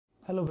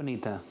Hello,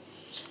 Vanita.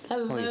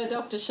 Hello,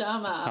 Dr.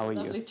 Sharma. How are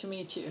Lovely you? to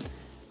meet you.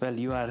 Well,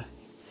 you are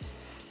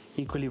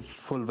equally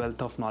full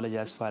wealth of knowledge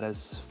as far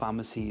as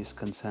pharmacy is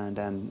concerned,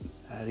 and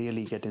I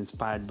really get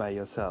inspired by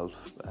yourself.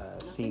 I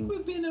think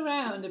we've been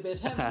around a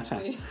bit,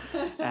 haven't we?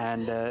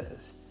 And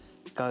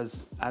because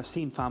I've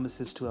seen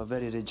pharmacists who are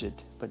very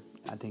rigid, but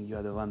I think you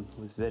are the one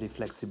who is very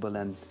flexible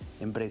and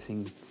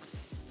embracing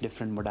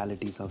different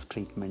modalities of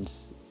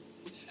treatments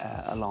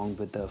along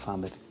with the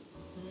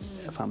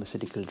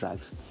pharmaceutical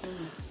drugs.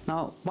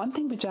 Now, one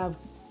thing which I've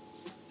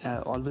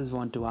always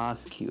want to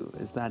ask you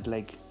is that,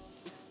 like,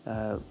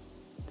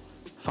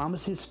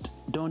 pharmacists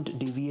don't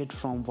deviate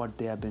from what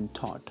they have been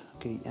taught,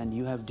 okay? And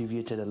you have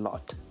deviated a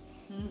lot,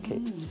 okay?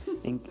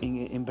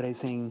 In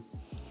embracing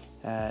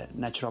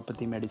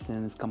naturopathy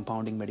medicines,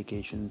 compounding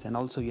medications, and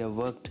also you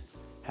have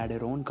had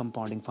your own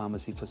compounding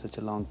pharmacy for such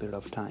a long period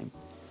of time.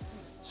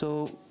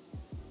 So,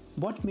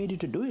 what made you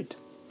to do it?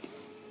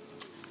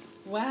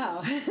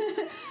 Wow.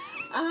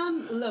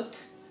 Look,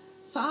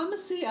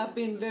 pharmacy, I've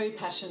been very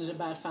passionate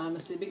about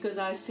pharmacy because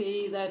I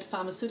see that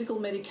pharmaceutical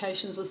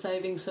medications are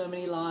saving so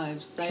many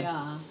lives. They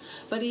are.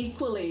 But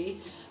equally,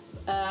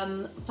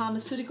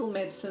 pharmaceutical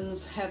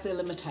medicines have their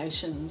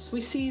limitations.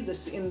 We see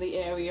this in the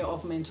area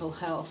of mental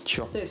health.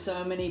 Sure. There's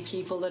so many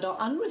people that are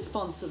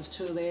unresponsive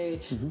to their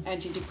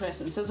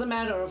antidepressants. As a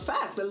matter of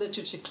fact, the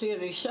literature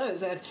clearly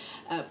shows that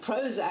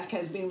Prozac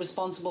has been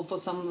responsible for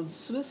some of the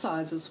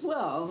suicides as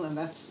well, and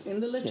that's in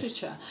the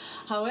literature.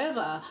 Yes.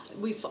 However,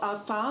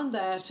 I've found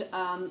that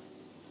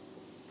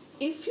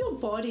if your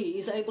body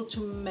is able to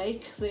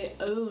make their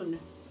own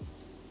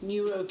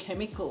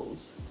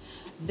neurochemicals,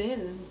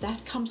 then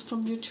that comes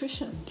from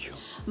nutrition. Sure.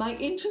 My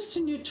interest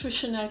in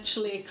nutrition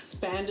actually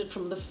expanded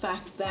from the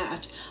fact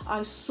that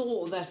I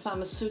saw that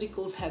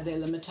pharmaceuticals had their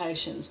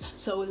limitations.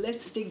 So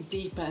let's dig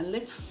deeper and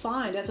let's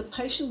find, as a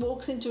patient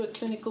walks into a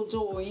clinical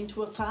door or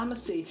into a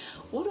pharmacy,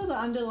 what are the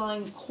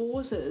underlying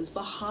causes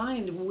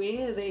behind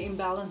where their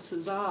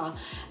imbalances are.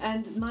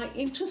 And my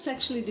interest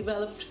actually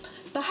developed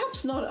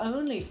perhaps not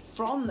only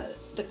from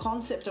the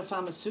concept of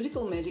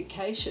pharmaceutical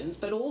medications,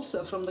 but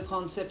also from the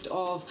concept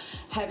of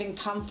having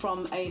come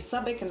from a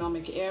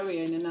sub-economic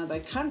area in another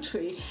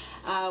country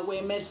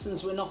where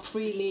medicines were not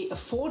freely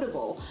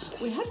affordable.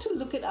 We had to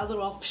look at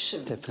other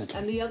options. Definitely.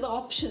 And the other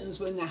options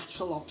were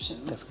natural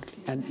options.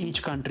 Definitely. And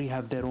each country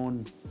have their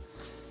own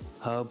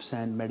herbs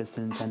and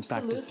medicines and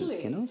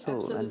practices, you know. So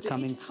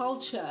absolutely. Each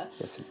culture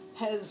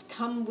has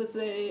come with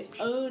their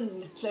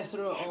own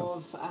plethora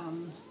of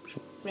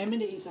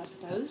remedies, I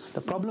suppose.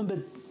 The problem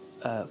with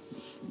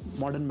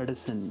modern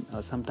medicine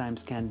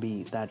sometimes can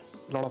be that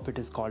a lot of it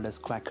is called as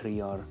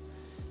quackery, or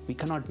we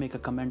cannot make a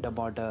comment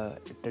about a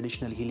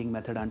traditional healing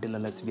method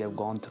unless we have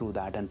gone through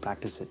that and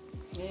practice it.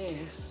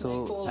 Yes,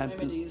 so, they call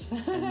remedies,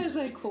 as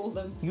I call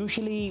them.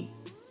 Usually,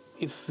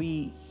 if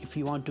we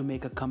want to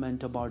make a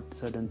comment about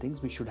certain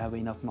things, we should have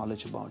enough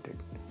knowledge about it.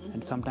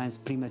 And sometimes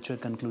premature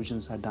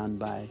conclusions are done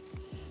by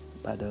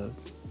the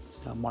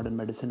modern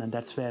medicine, and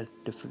that's where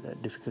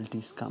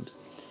difficulties comes.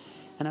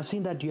 And I've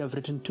seen that you have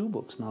written 2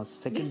 books now.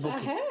 Second book.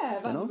 Yes, I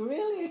have. I'm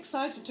really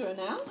excited to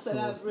announce that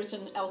I've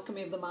written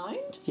Alchemy of the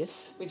Mind.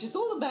 Yes. Which is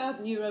all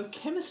about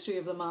neurochemistry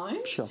of the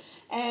mind. Sure.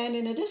 And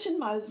in addition,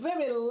 my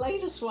very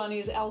latest one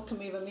is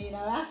Alchemy of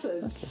Amino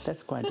Acids. Okay,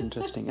 that's quite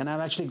interesting. And I've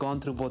actually gone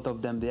through both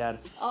of them. They are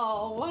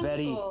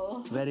very,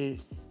 very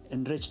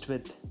enriched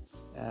with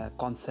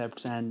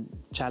concepts and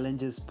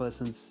challenges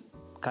person's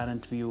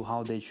current view,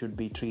 how they should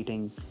be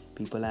treating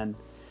people. And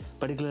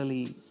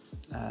particularly,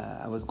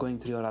 I was going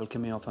through your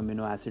Alchemy of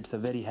Amino Acids, a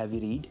very heavy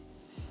read,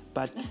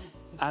 but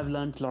I've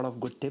learned a lot of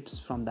good tips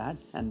from that,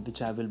 and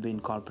which I will be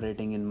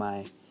incorporating in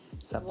my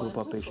subgroup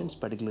of patients,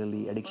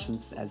 particularly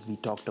addictions, as we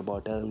talked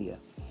about earlier.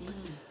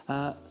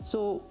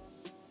 So,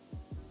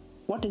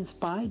 what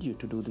inspired you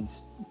to do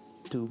these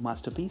 2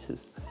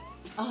 masterpieces?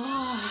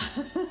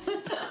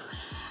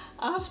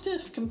 After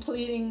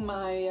completing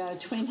my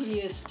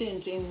 20-year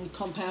stint in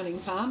compounding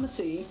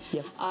pharmacy,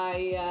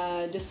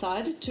 I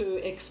decided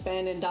to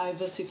expand and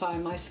diversify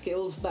my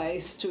skills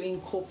base to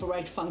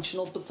incorporate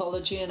functional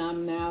pathology, and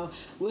I'm now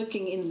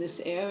working in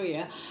this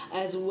area,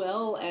 as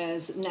well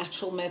as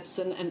natural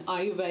medicine and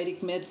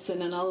Ayurvedic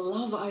medicine. And I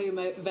love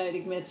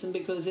Ayurvedic medicine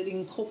because it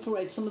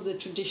incorporates some of the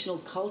traditional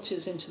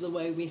cultures into the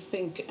way we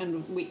think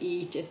and we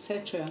eat,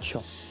 etc.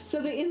 Sure.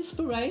 So the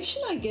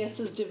inspiration, I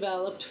guess, is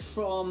developed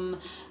from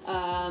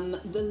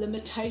the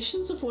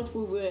limitations of what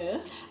we were,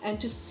 and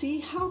to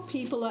see how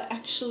people are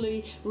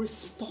actually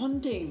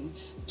responding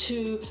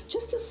to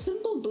just a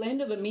simple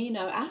blend of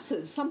amino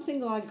acids,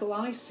 something like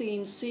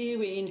glycine,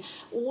 serine,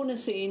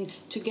 ornithine,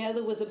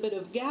 together with a bit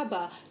of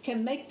GABA,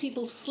 can make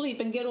people sleep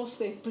and get off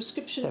their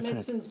prescription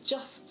medicine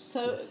just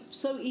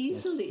so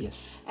easily.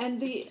 Yes.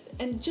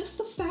 And just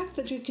the fact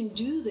that you can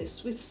do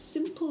this with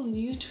simple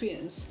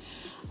nutrients,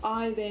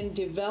 I then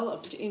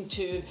developed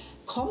into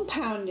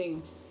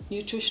compounding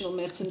nutritional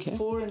medicine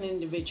for an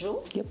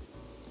individual. Yep.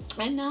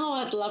 And now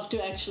I'd love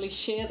to actually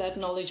share that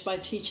knowledge by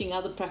teaching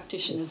other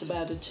practitioners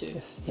about it too.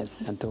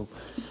 Yes. And so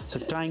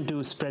trying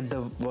to spread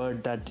the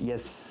word that,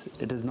 yes,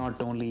 it is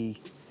not only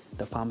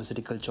the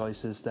pharmaceutical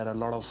choices. There are a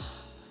lot of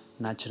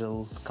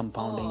natural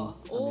compounding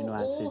amino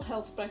acids. All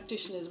health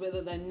practitioners,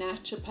 whether they're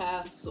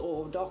naturopaths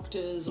or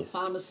doctors or Yes.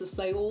 pharmacists,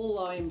 they all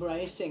are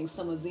embracing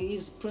some of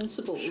these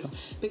principles,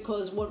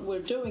 because what we're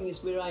doing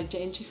is we're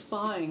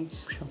identifying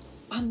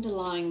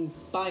underlying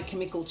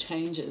biochemical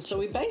changes. So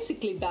we're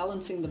basically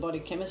balancing the body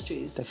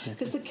chemistries,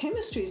 because the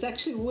chemistries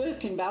actually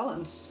work in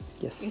balance.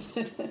 Yes,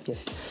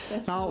 yes.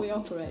 That's Now, how we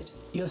operate.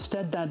 you have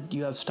said that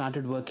you have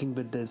started working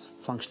with this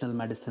functional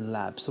medicine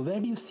lab. So where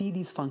do you see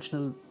these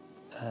functional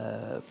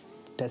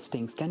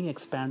testings? Can you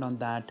expand on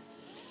that?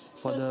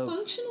 So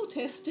functional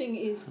testing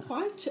is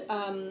quite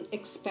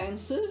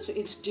expansive.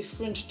 It's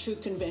different to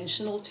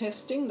conventional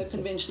testing, the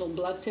conventional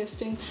blood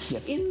testing,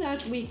 in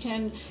that we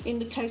can, in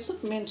the case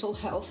of mental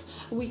health,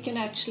 we can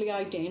actually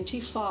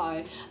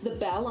identify the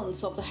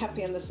balance of the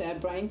happy and the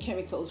sad brain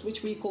chemicals,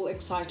 which we call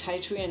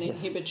excitatory and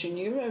inhibitory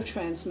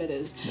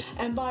neurotransmitters.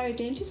 And by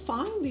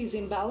identifying these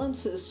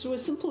imbalances through a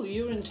simple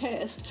urine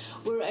test,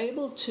 we're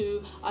able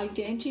to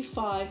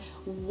identify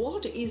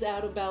what is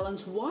out of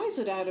balance, why is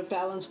it out of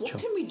balance, what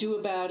can we do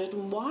about it,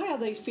 and why are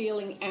they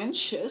feeling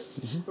anxious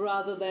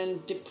rather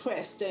than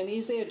depressed, and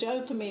is there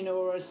dopamine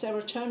or a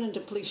serotonin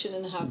depletion,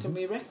 and how can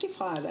we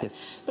rectify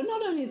that? But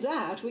not only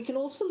that, we can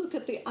also look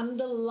at the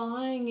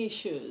underlying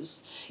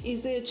issues.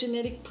 Is there a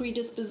genetic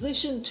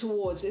predisposition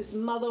towards, is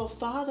mother or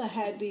father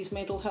had these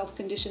mental health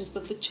conditions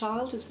that the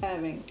child is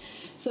having?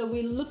 So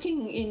we're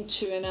looking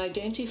into and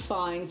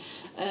identifying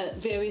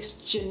various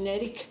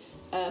genetic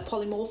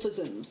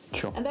polymorphisms,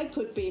 and they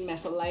could be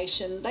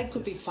methylation, they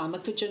could be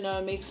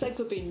pharmacogenomics, they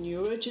could be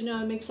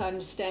neurogenomics,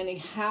 understanding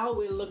how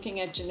we're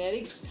looking at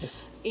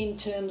genetics in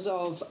terms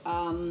of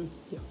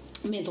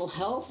mental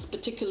health,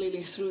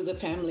 particularly through the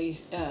family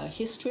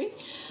history.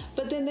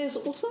 But then there's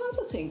also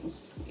other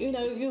things. You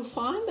know, you'll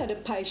find that a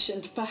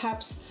patient,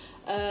 perhaps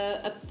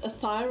a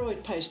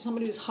thyroid patient,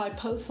 somebody who's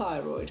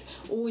hypothyroid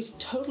or is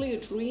totally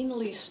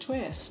adrenally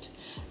stressed,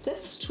 that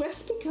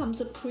stress becomes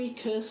a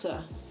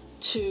precursor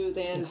to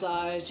the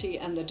anxiety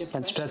and the depression.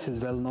 And stress is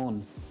well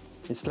known.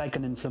 It's like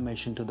an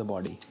inflammation to the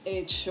body.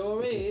 It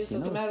sure is.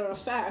 As a matter of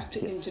fact,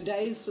 in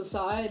today's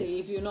society,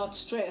 if you're not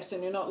stressed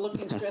and you're not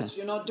looking stressed,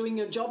 you're not doing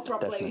your job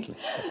properly.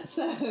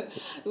 So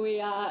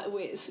we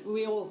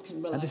all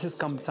can relate. And this is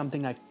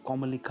something I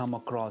commonly come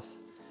across,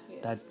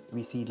 that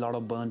we see a lot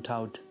of burnt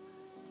out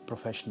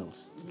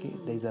professionals. Okay?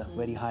 There's a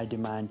very high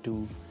demand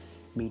to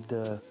meet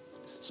the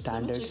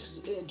standards,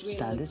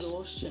 adrenal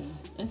exhaustion,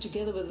 and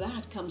together with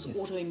that comes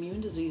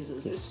autoimmune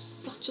diseases. There's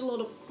such a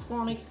lot of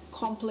chronic,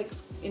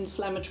 complex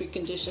inflammatory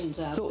conditions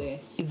out there.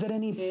 Is there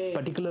any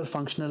particular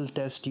functional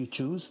test you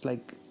choose?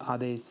 Like, are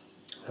they?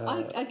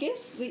 I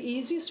guess the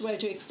easiest way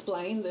to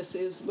explain this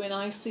is when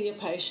I see a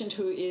patient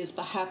who is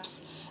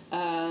perhaps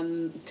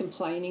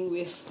complaining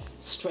with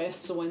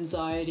stress or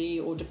anxiety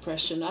or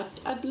depression,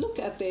 I'd look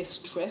at their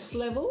stress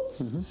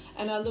levels,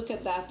 and I look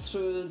at that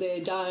through their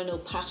diurnal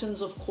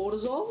patterns of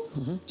cortisol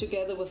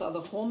together with other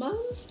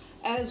hormones,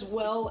 as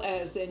well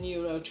as their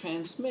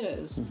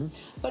neurotransmitters.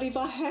 But if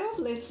I have,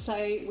 let's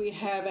say we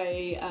have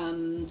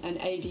an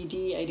ADD,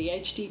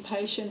 ADHD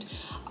patient,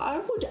 I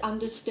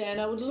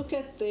would look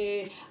at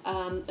their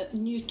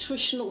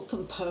nutritional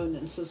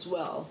components as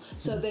well.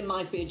 So there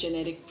might be a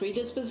genetic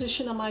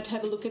predisposition. I might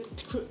have a look at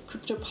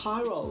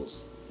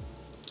cryptopyroles.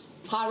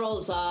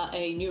 Pyroles are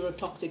a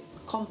neurotoxic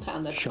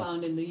compound that's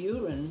found in the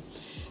urine,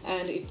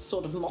 and it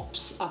sort of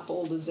mops up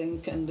all the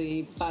zinc and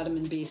the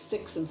vitamin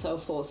B6 and so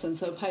forth. And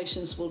so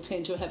patients will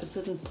tend to have a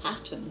certain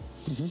pattern.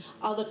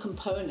 Other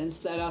components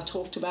that are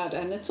talked about,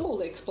 and it's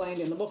all explained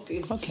in the book,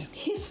 is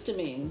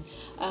histamine.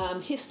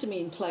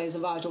 Histamine plays a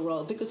vital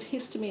role because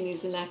histamine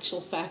is in actual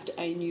fact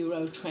a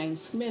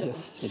neurotransmitter.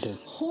 Yes, it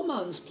is.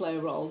 Hormones play a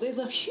role. There's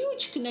a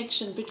huge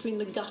connection between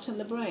the gut and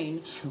the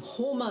brain,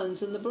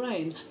 hormones and the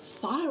brain,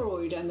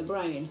 thyroid and the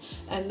brain,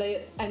 and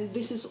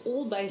this is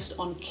all based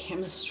on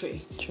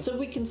chemistry. So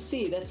we can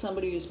see that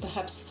somebody who's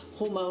perhaps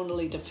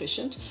hormonally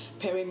deficient,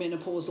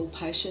 perimenopausal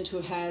patient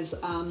who has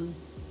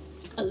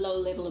a low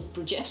level of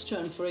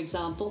progesterone, for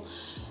example,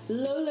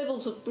 low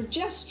levels of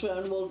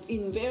progesterone will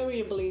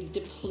invariably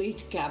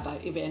deplete GABA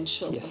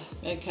eventually.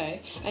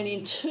 And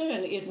in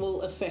turn it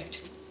will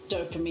affect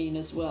dopamine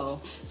as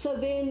well. So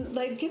then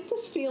they get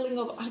this feeling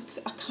of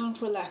I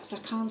can't relax, I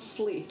can't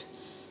sleep.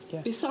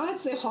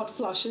 Besides their hot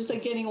flushes, they're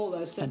getting all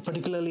those symptoms. And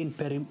particularly in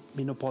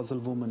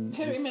perimenopausal women,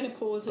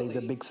 there's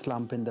a big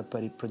slump in the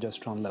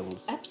progesterone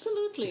levels.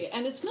 Absolutely.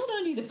 And it's not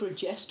only the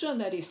progesterone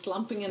that is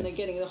slumping and they're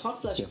getting the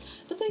hot flushes,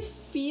 but they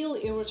feel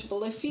irritable,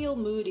 they feel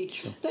moody.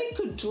 They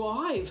could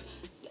drive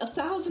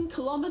 1,000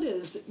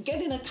 kilometers,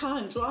 get in a car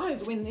and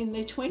drive when in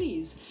their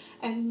 20s.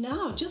 And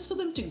now, just for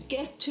them to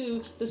get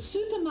to the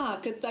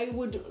supermarket, they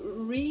would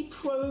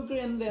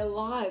reprogram their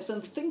lives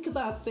and think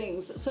about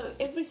things. So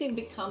everything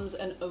becomes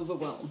an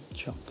overwhelm.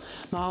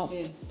 Now,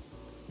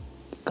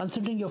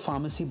 Considering your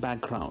pharmacy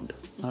background,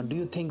 now do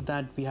you think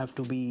that we have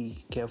to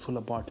be careful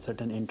about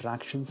certain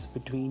interactions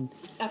between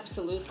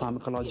absolutely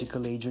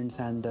pharmacological agents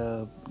and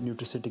the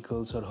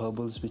nutraceuticals or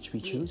herbals which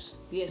we choose?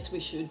 Yes, we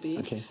should be.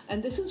 Okay.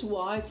 And this is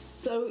why it's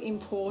so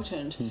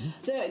important.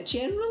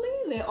 Generally,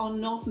 there are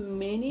not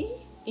many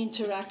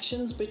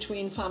interactions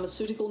between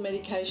pharmaceutical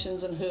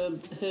medications and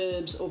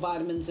herbs or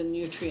vitamins and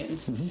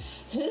nutrients.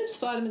 Herbs,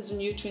 vitamins and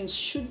nutrients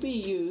should be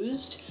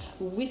used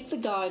with the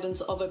guidance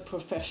of a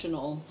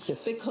professional,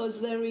 because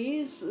there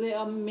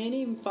are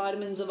many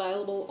vitamins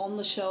available on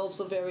the shelves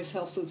of various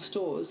health food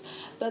stores,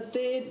 but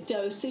their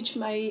dosage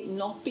may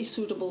not be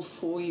suitable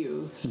for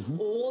you,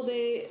 or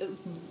the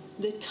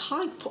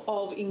type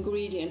of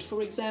ingredient.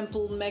 For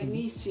example,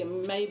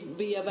 magnesium may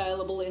be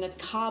available in a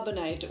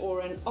carbonate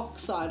or an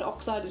oxide.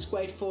 Oxide is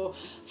great for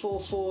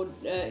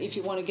if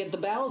you want to get the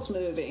bowels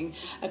moving,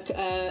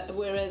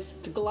 whereas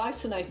the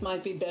glycinate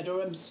might be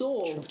better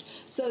absorbed.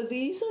 So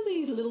these are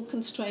the little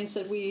constraints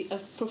that a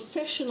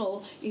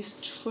professional is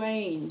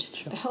trained.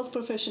 A health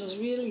professional is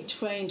really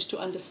trained to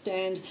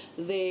understand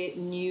their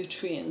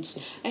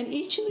nutrients. And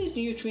each of these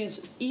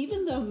nutrients,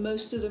 even though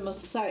most of them are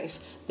safe,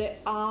 there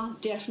are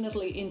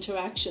definitely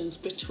interactions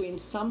between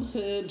some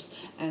herbs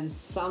and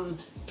some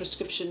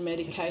prescription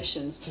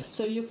medications.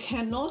 So you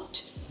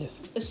cannot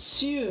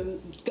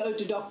go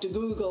to Dr.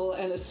 Google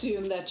and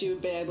assume that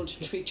you'd be able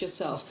to treat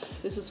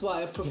yourself. This is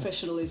why a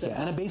professional is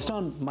available. And based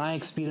on my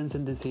experience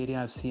in this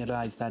area, I've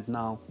realized that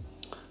now,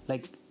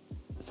 like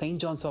St.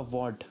 John's of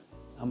Wort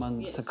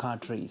among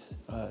psychiatry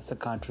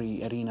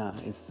arena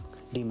is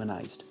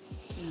demonized.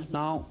 Mm-hmm.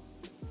 Now,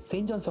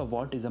 St. John's of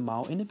Wort is a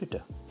MAO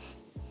inhibitor.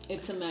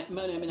 It's a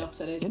monoamine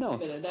oxidase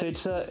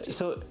inhibitor.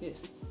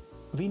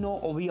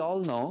 We all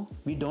know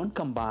we don't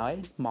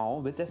combine MAO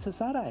with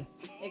SSRI.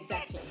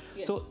 Exactly.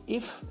 Yes. So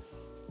if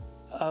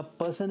a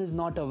person is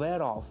not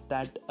aware of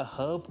that a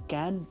herb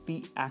can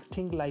be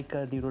acting like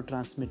a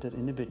neurotransmitter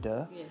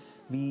inhibitor,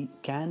 we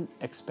can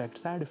expect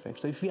side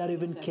effects. So if we are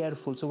even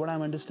careful, so what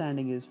I'm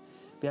understanding is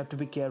we have to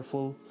be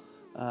careful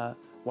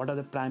what are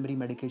the primary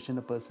medication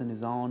a person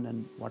is on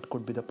and what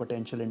could be the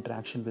potential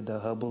interaction with the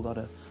herbal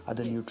or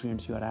other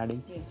nutrients you are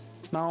adding.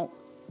 Now,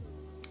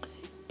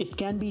 it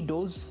can be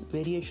dose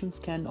variations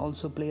can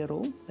also play a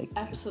role. Like,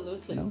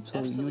 absolutely.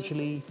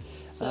 Usually,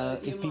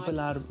 if people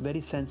are very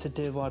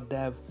sensitive or they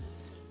have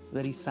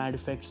very side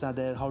effects are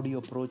there, how do you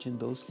approach in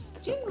those?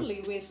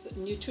 Generally with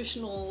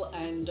nutritional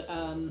and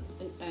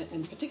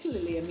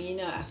particularly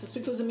amino acids,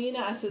 because amino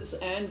acids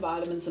and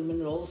vitamins and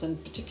minerals,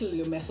 and particularly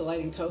your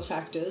methylating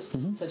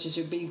cofactors, such as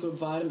your B group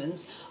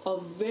vitamins, are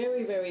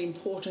very, very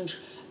important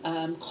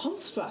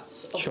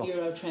constructs of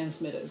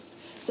neurotransmitters.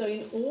 So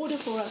in order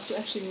for us to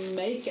actually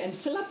make and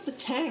fill up the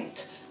tank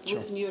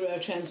with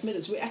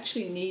neurotransmitters, we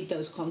actually need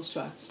those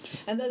constructs.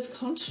 And those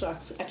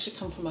constructs actually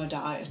come from our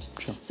diet.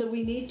 So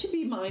we need to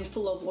be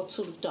mindful of what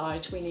sort of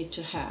diet we need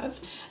to have.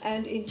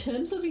 And in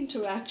terms of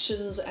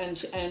interactions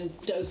and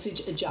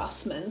dosage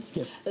adjustments,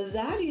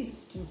 that is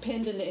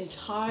dependent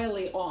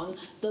entirely on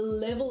the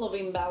level of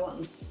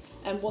imbalance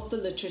and what the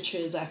literature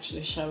is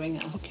actually showing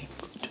us. Okay,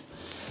 good.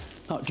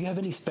 Now, do you have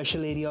any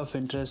special area of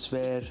interest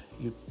where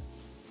you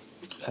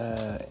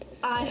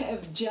I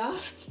have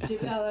just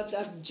developed,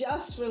 I've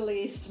just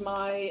released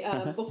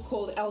my book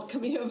called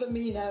Alchemy of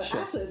Amino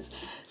Acids.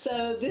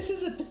 So this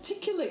is a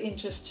particular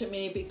interest to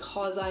me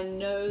because I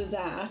know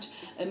that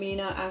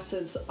amino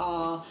acids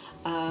are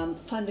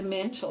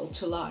fundamental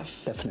to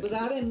life.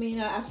 Without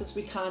amino acids,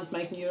 we can't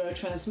make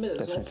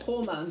neurotransmitters or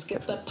hormones,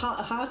 get the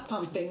heart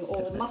pumping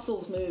or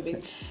muscles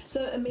moving.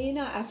 So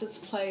amino acids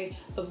play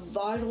a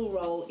vital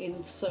role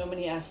in so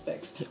many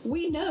aspects.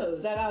 We know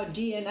that our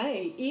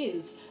DNA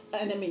is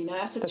an amino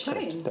acid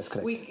chain. That's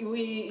correct. We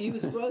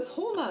use growth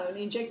hormone,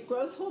 inject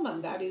growth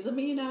hormone, that is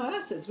amino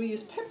acids. We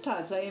use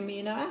peptides, they are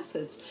amino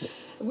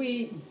acids.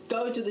 We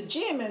go to the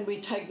gym and we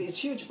take these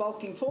huge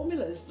bulking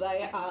formulas,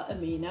 they are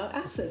amino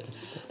acids.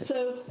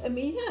 So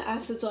amino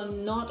acids are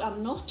not,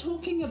 I'm not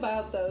talking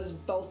about those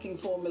bulking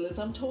formulas,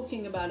 I'm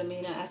talking about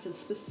amino acids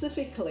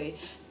specifically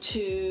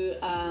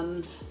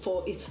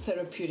for its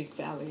therapeutic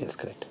value. That's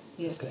correct.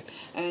 Yes,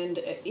 and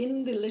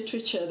in the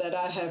literature that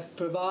I have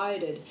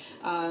provided,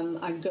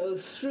 I go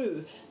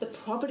through the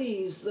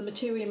properties, the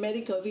materia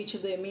medica of each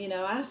of the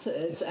amino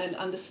acids and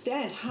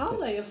understand how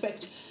they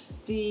affect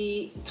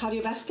the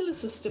cardiovascular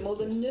system or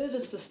the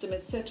nervous system,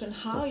 etc., and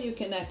how you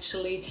can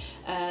actually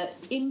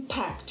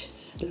impact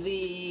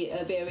the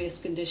various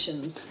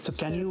conditions. So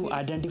can you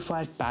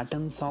identify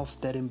patterns of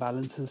their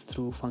imbalances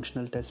through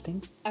functional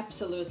testing?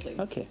 Absolutely.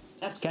 Okay.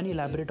 Absolutely. Can you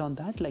elaborate on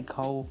that? Like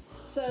how?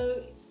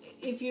 So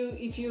if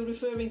you're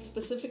referring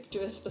specific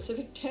to a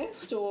specific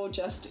test or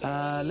just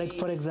like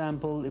for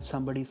example, if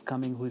somebody's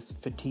coming who is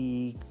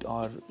fatigued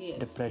or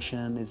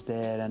depression is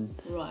there, and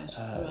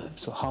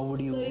so how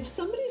would you? So if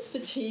somebody's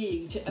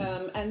fatigued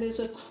and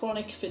there's a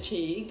chronic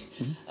fatigue,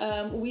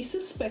 we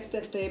suspect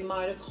that their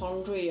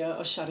mitochondria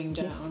are shutting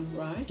down,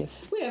 right?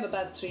 Yes. We have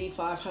about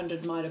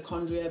 300-500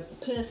 mitochondria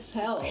per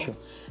cell,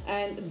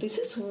 and this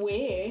is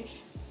where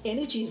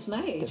energy is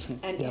made,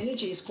 Definitely. and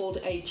energy is called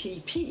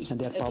ATP. And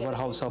they're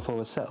powerhouse of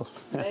our cell.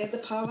 They're the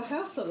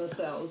powerhouse of the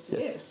cells,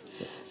 yes.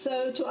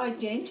 So to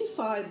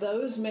identify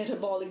those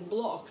metabolic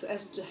blocks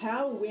as to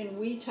how, when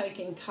we take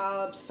in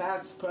carbs,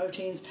 fats,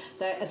 proteins,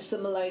 they're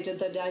assimilated,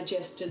 they're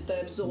digested,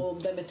 they're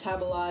absorbed, they're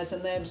metabolized,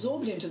 and they're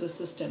absorbed into the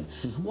system.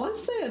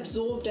 Once they're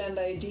absorbed and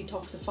they're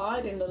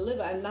detoxified in the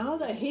liver, and now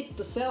they hit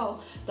the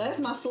cell, that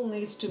muscle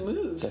needs to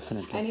move.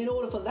 Definitely. And in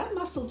order for that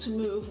muscle to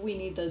move, we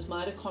need those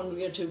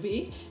mitochondria to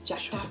be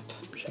jacked up,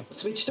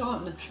 switched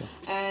on.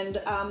 And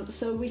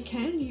so we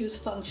can use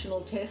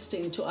functional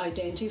testing to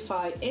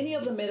identify any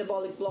of the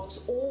metabolic blocks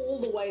all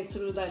the way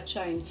through that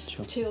chain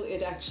till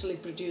it actually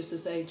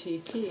produces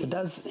ATP. So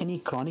does any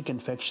chronic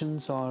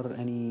infections or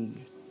any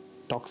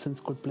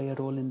toxins could play a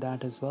role in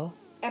that as well?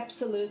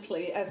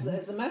 Absolutely.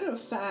 As a matter of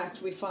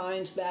fact, we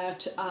find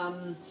that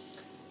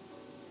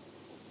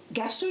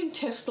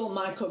gastrointestinal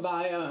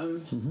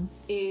microbiome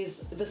is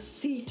the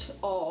seat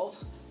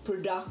of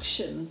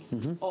production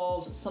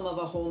of some of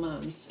our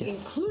hormones,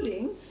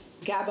 including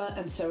GABA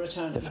and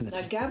serotonin.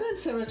 Definitely. Now, GABA and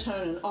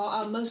serotonin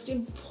are our most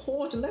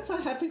important, that's our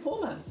happy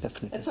hormone.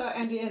 Definitely. That's our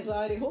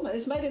anti-anxiety hormone.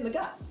 It's made in the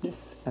gut.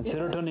 Yes, and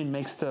serotonin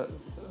makes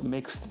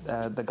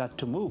the gut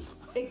to move.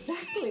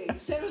 Exactly.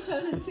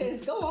 Serotonin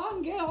says, go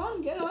on,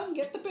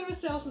 get the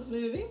peristalsis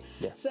moving.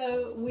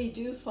 So we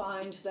do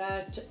find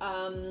that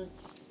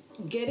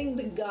getting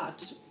the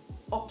gut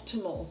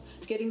optimal,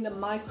 getting the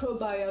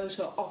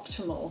microbiota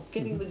optimal,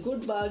 getting the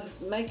good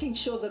bugs, making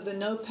sure that there are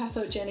no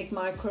pathogenic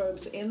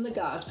microbes in the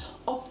gut,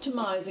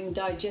 optimizing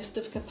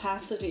digestive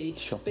capacity,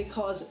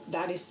 because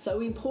that is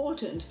so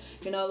important.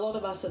 You know, a lot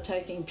of us are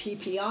taking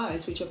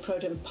PPIs, which are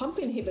proton pump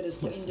inhibitors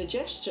for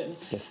indigestion,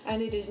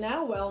 and it is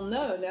now well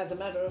known, as a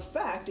matter of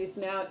fact, it's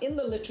now in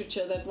the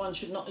literature that one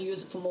should not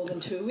use it for more than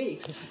 2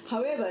 weeks.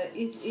 However,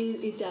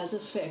 it does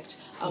affect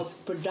our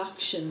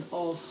production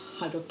of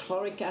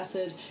hydrochloric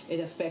acid. It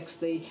affects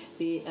the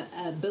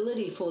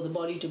ability for the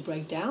body to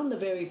break down the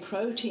very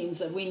proteins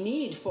that we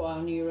need for our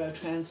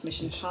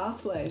neurotransmission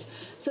pathways.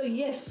 So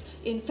yes,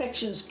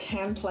 infections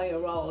can play a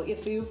role.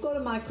 If you've got a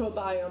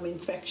microbiome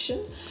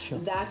infection,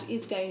 that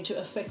is going to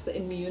affect the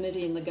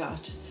immunity in the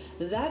gut.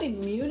 That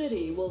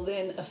immunity will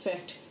then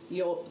affect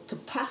your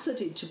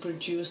capacity to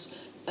produce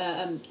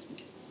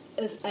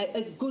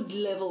a good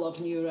level of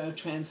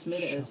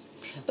neurotransmitters.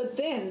 But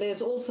then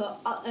there's also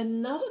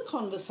another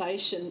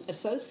conversation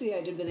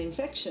associated with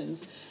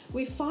infections.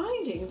 We're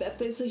finding that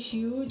there's a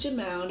huge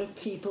amount of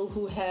people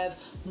who have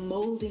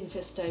mold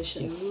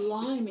infestation,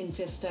 Lyme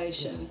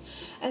infestation,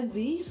 and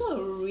these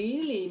are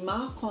really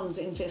Marcon's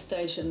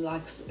infestation,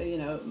 like, you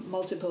know,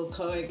 multiple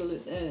coag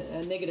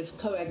negative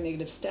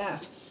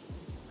staph.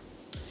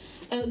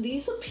 And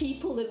these are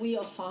people that we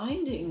are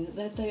finding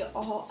that they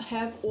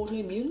have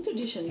autoimmune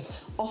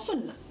conditions,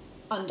 often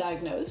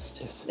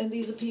undiagnosed. And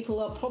these are people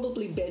who are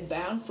probably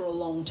bedbound for a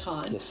long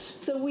time.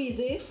 So we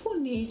therefore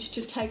need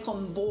to take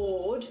on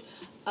board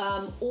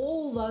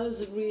all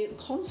those real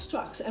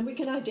constructs, and we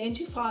can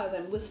identify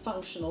them with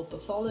functional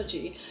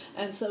pathology.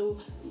 And so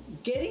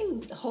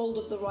getting hold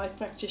of the right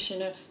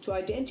practitioner to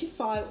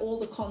identify all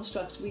the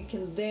constructs, we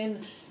can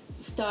then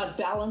start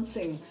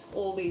balancing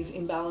all these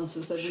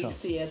imbalances that we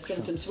see as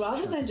symptoms,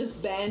 rather than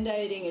just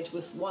band-aiding it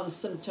with one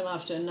symptom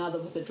after another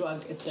with a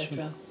drug,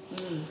 etc.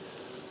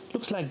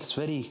 Looks like it's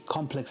very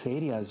complex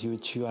areas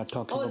which you are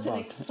talking about. Oh, it's an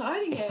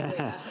exciting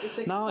area. It's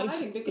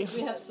exciting because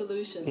we have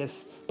solutions.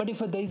 Yes, but if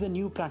there is a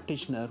new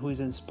practitioner who is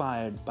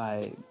inspired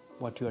by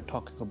what you are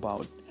talking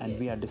about, and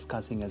we are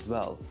discussing as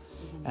well,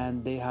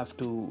 and they have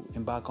to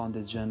embark on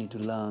this journey to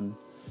learn,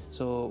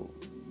 so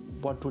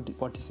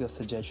what is your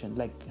suggestion?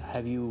 Like,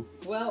 have you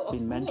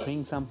been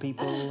mentoring some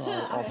people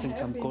or offering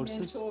some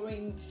courses? I have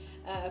been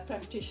mentoring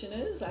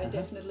practitioners. I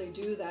definitely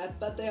do that,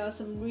 but there are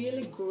some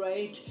really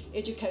great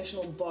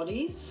educational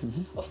bodies.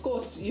 Of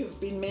course, you've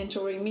been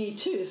mentoring me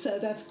too, so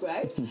that's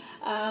great.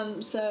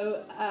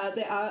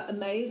 There are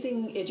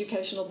amazing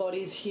educational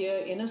bodies here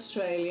in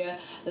Australia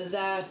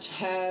that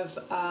have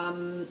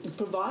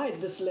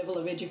provide this level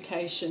of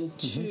education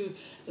to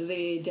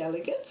the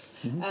delegates.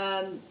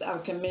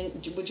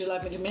 Would you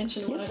like me to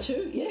mention one or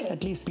two? Yes,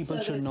 at least people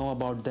should know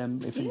about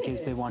them if in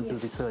case they want to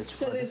research.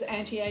 So there's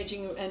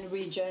anti-aging and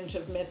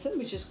regenerative medicine,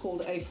 which is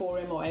called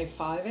A4M or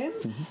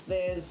A5M.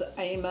 There's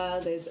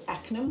AIMA, there's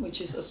ACNM,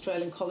 which is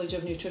Australian College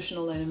of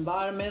Nutritional and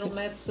Environmental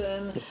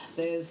Medicine.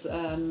 There's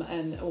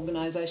an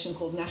organisation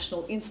called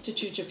National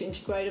Institute of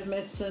Integrative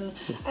Medicine.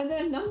 And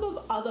there are a number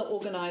of other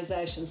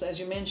organisations, as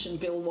you mentioned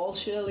Bill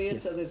Walsh earlier,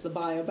 so there's the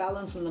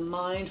BioBalance and the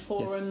Mind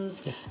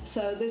Forums.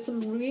 So there's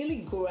some really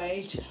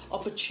great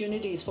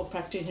opportunities for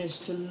practitioners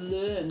to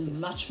learn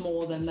much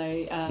more than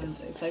they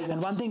if they want.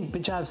 And one thing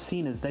which I've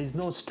seen is there is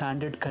no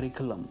standard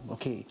curriculum.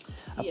 Okay,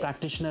 a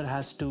practitioner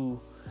has to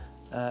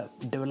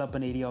develop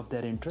an area of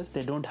their interest.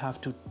 They don't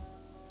have to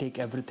take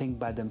everything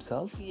by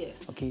themselves.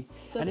 Okay,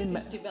 so and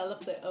they can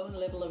develop their own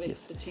level of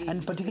expertise.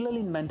 And particularly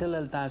in mental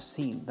health, I've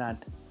seen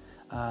that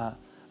I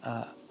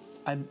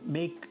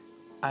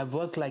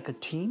work like a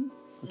team.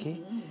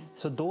 Okay,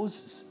 so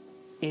those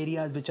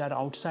areas which are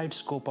outside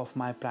scope of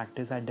my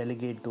practice, I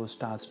delegate those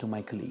tasks to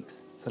my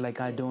colleagues. So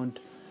like I don't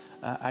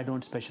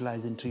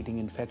specialize in treating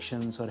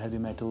infections or heavy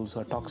metals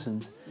or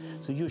toxins.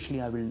 So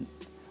usually I will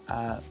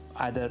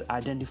either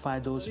identify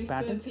those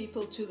patterns.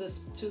 People to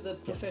the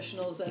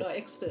professionals that are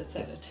experts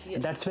at it. Yes.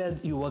 And that's where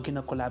you work in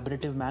a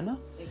collaborative manner.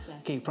 Exactly.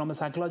 Okay, from a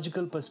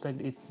psychological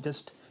perspective,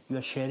 you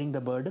are sharing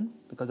the burden,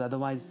 because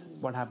otherwise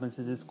what happens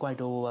is it's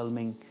quite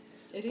overwhelming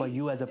for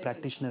you as a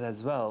practitioner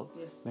as well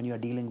when you are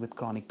dealing with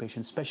chronic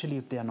patients, especially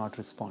if they are not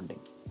responding.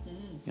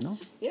 You know?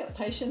 Yeah,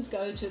 patients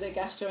go to their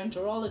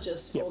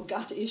gastroenterologist for a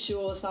gut issue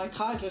or a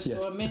psychiatrist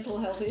for a mental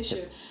health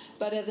issue.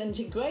 But as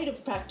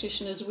integrative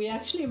practitioners, we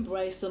actually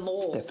embrace them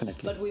all.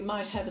 Definitely. But we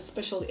might have a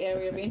special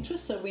area of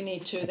interest, so we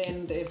need to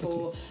then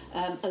therefore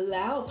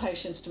allow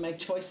patients to make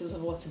choices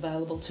of what's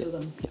available to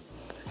them.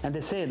 And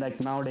they say,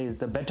 like nowadays,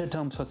 the better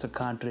terms for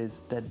psychiatrists,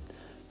 that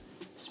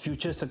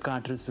future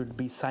psychiatrists would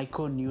be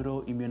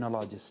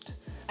psychoneuroimmunologist.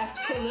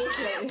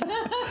 Absolutely.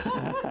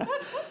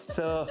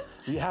 So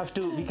we have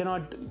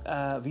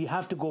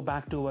to go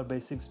back to our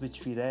basics,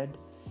 which we read.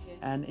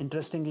 And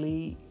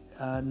interestingly,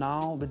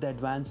 now with the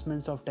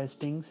advancements of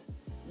testings,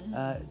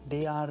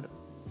 they are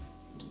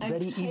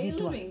very easy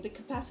to... the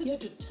capacity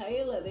to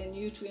tailor their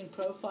nutrient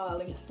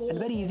profiling. And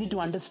very easy to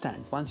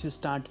understand once you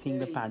start seeing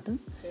the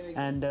patterns.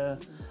 And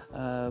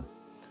I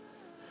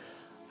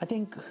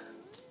think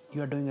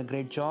you are doing a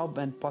great job,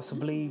 and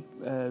possibly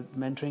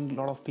mentoring a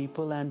lot of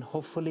people, and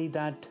hopefully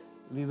that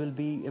we will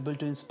be able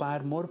to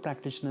inspire more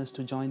practitioners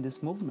to join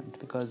this movement,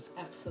 because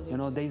you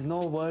know, there is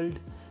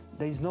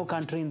no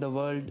country in the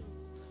world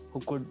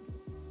who could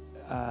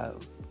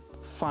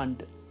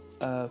fund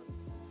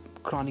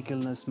chronic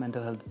illness,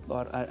 mental health,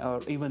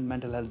 or even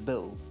mental health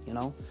bill. You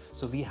know,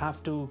 so we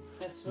have to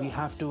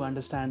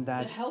understand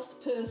that the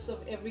health purse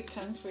of every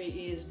country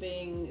is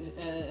being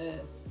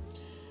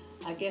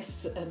I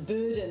guess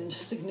burdened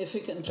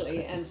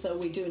significantly, and so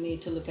we do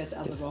need to look at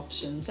other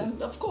options. And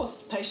of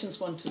course, patients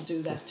want to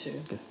do that too.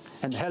 Yes.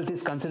 And health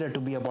is considered to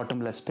be a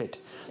bottomless pit,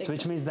 so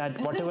which means that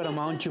whatever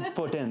amount you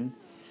put in,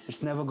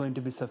 it's never going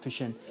to be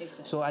sufficient.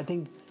 So I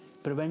think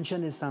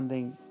prevention is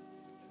something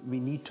we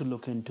need to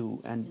look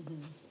into, and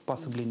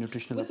possibly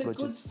nutritional approaches. With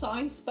a good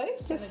science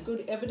base and a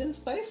good evidence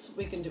base,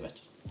 we can do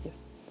it. Yes.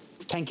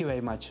 Thank you very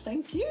much.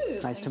 Thank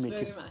you. Nice to meet you.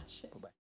 Thanks very much. Bye-bye.